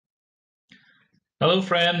Hello,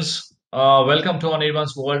 friends. Welcome to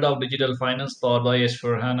Anirban's World of Digital Finance powered by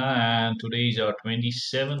S4Hana. And today is our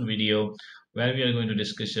 27th video where we are going to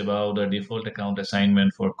discuss about the default account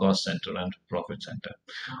assignment for cost center and profit center.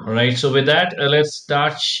 All right. So with that, let's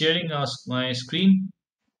start sharing my screen.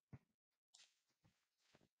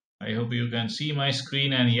 I hope you can see my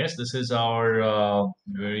screen. And yes, this is our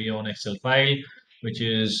very own Excel file, which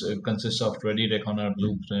is consists of ready reckoner,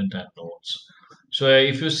 blueprint, and notes. So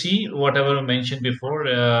if you see whatever I mentioned before,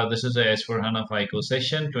 this is a S4HANA FICO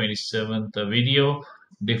session, 27th video,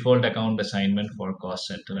 default account assignment for cost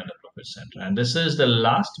center and a profit center. And this is the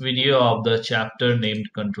last video of the chapter named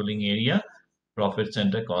controlling area, profit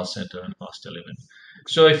center, cost center, and cost element.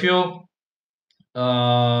 So if you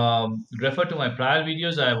refer to my prior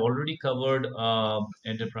videos, I have already covered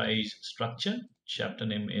enterprise structure, chapter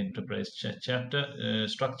name enterprise chapter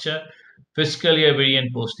structure, fiscal year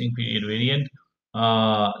variant, posting period variant,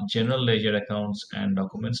 general ledger accounts, and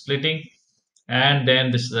document splitting. And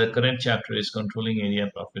then this the current chapter is controlling area,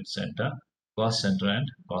 profit center, cost center, and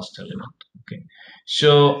cost element. Okay,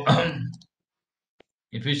 so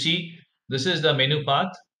if you see, this is the menu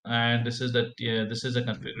path, and this is the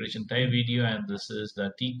configuration type video, and this is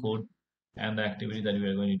the T code, and the activity that we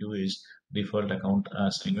are going to do is default account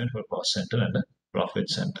assignment for cost center and the profit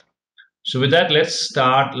center. So with that, let's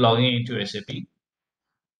start logging into SAP.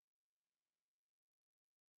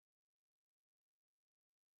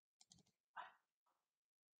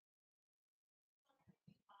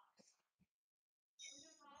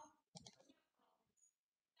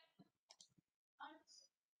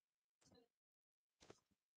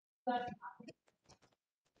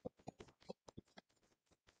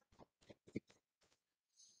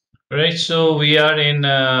 Right, so we are in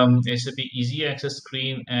SAP Easy Access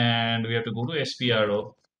screen, and we have to go to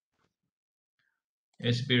SPRO,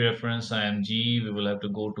 SP reference IMG. We will have to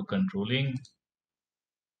go to controlling,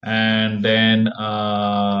 and then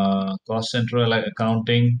cost center like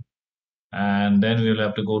accounting, and then we will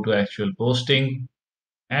have to go to actual posting,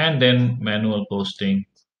 and then manual posting,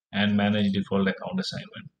 and manage default account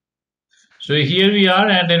assignment. So here we are,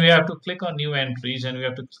 and then we have to click on new entries, and we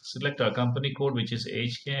have to select our company code, which is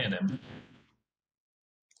HKNM.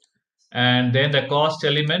 And then the cost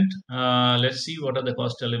element, let's see what are the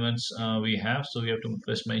cost elements we have. So we have to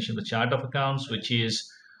first mention the chart of accounts, which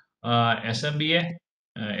is SMBA.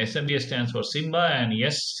 SMBA stands for Simba, and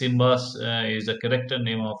yes, Simba is the character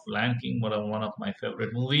name of Lion King, one of my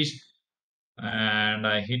favorite movies. And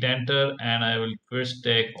I hit enter, and I will first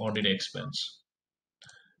take audit expense.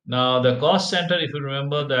 Now the cost center, if you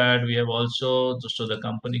remember that we have also, so the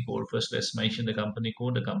company code, first let's mention the company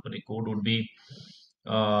code. The company code would be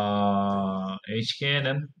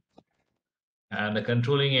HKNM, and the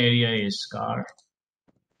controlling area is car,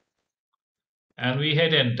 and we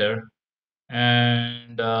hit enter,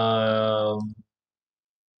 and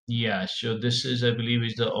yeah, so this is, I believe,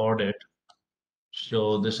 is the audit.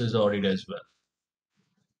 So this is the audit as well,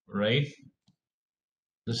 right?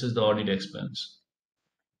 This is the audit expense.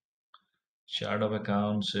 Chart of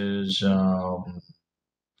accounts is yeah.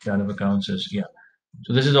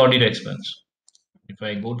 So this is audit expense. If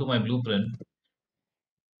I go to my blueprint,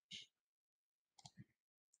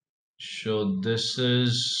 so this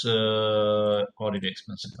is audit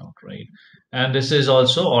expense account, right? And this is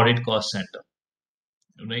also audit cost center,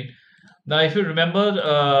 right? Now, if you remember,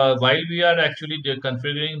 while we are actually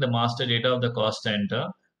configuring the master data of the cost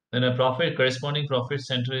center, then a corresponding profit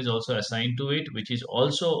center is also assigned to it, which is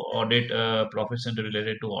also audit profit center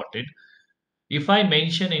related to audit. If I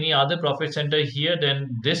mention any other profit center here, then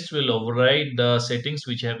this will override the settings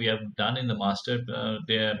which we have done in the master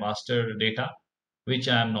data, which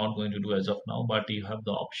I am not going to do as of now. But you have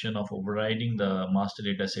the option of overriding the master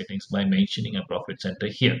data settings by mentioning a profit center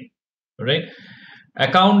here, right?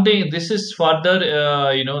 Accounting, this is further,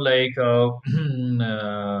 you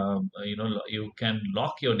can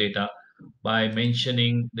lock your data by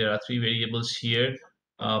mentioning there are three variables here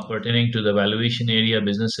pertaining to the valuation area,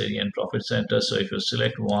 business area, and profit center. So if you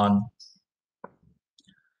select one,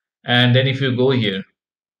 and then if you go here,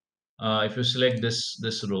 if you select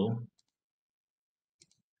this row,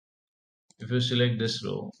 if you select this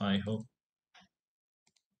row, I hope,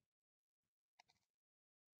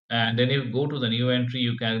 and then you go to the new entry,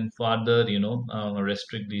 you can further,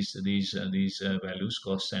 restrict these values,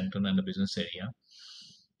 cost center and the business area.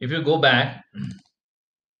 If you go back,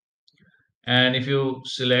 and if you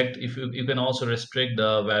select, if you can also restrict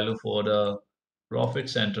the value for the profit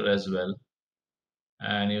center as well,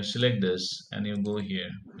 and you select this and you go here,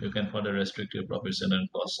 you can further restrict your profit center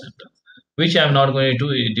and cost center, which I'm not going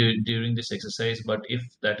to do during this exercise, but if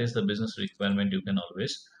that is the business requirement, you can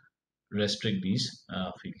always restrict these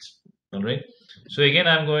fields. All right. So again,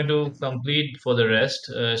 I'm going to complete for the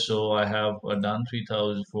rest. So I have done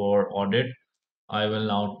 3000 for audit. I will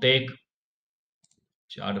now take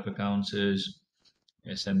chart of accounts is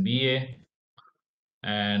SMBA,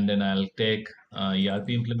 and then I'll take ERP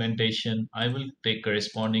implementation. I will take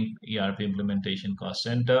corresponding ERP implementation cost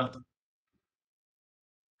center.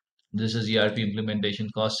 This is ERP implementation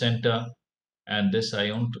cost center, and this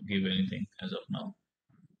I won't give anything as of now.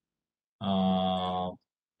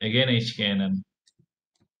 Again, HKNM.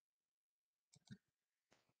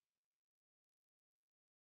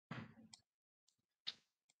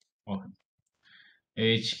 Okay.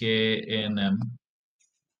 HKNM,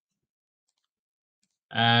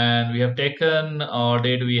 and we have taken, or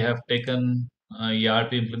did we have taken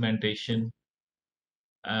ERP implementation?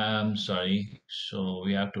 Sorry, so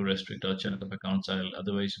we have to restrict our chart of accounts,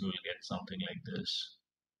 otherwise we will get something like this.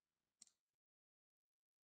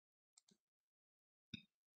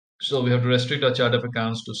 So we have to restrict our chart of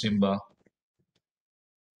accounts to Simba,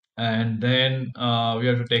 and then we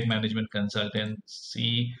have to take management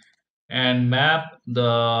consultancy and map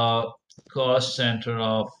the cost center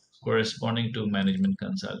of corresponding to management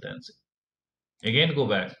consultancy. Again, go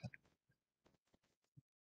back.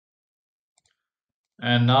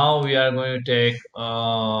 And now we are going to take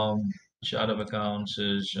chart of accounts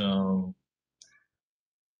is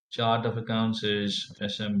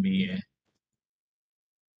SMBA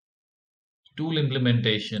tool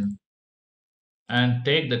implementation, and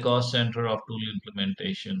take the cost center of tool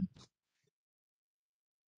implementation.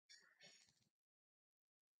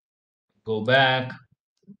 Go back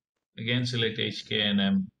again, select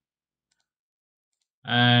HKNM,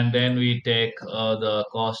 and then we take the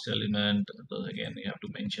cost element. Again, you have to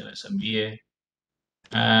mention SMBA,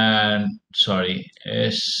 and sorry,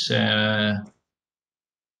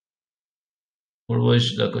 what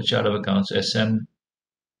was the chart of accounts? SIMB,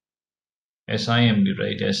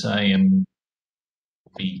 right? SIMB,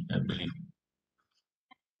 I believe.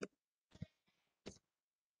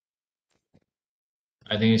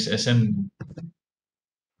 I think it's SM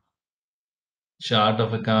chart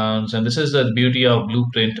of accounts, and this is the beauty of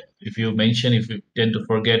blueprint. If you mention, if you tend to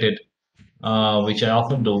forget it, which I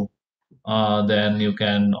often do, then you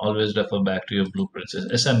can always refer back to your blueprints.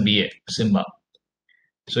 It's SMBA, Simba.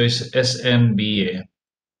 So it's SMBA,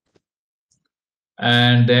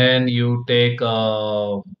 and then you take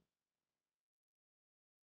so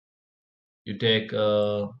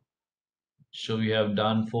we have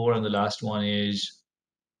done four, and the last one is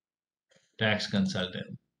tax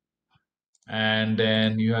consultant, and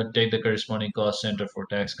then you have to take the corresponding cost center for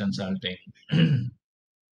tax consulting.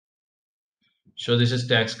 So this is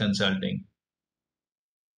tax consulting,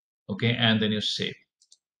 okay, and then you save,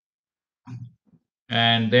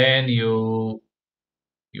 and then you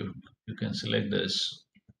you can select this.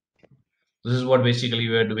 This is what basically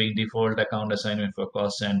we are doing, default account assignment for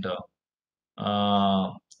cost center, uh,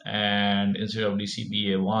 and instead of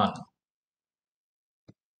DCBA1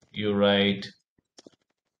 you write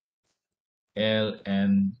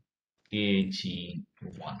LNKG1.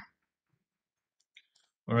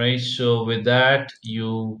 All right, so with that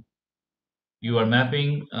you are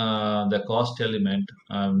mapping the cost element,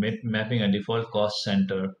 mapping a default cost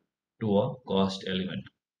center to a cost element.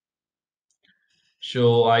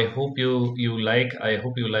 So I hope you like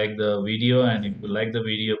the video, and if you like the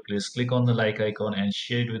video, please click on the like icon and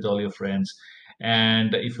share it with all your friends.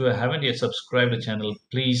 And if you haven't yet subscribed the channel,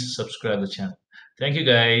 please subscribe the channel. Thank you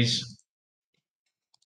guys.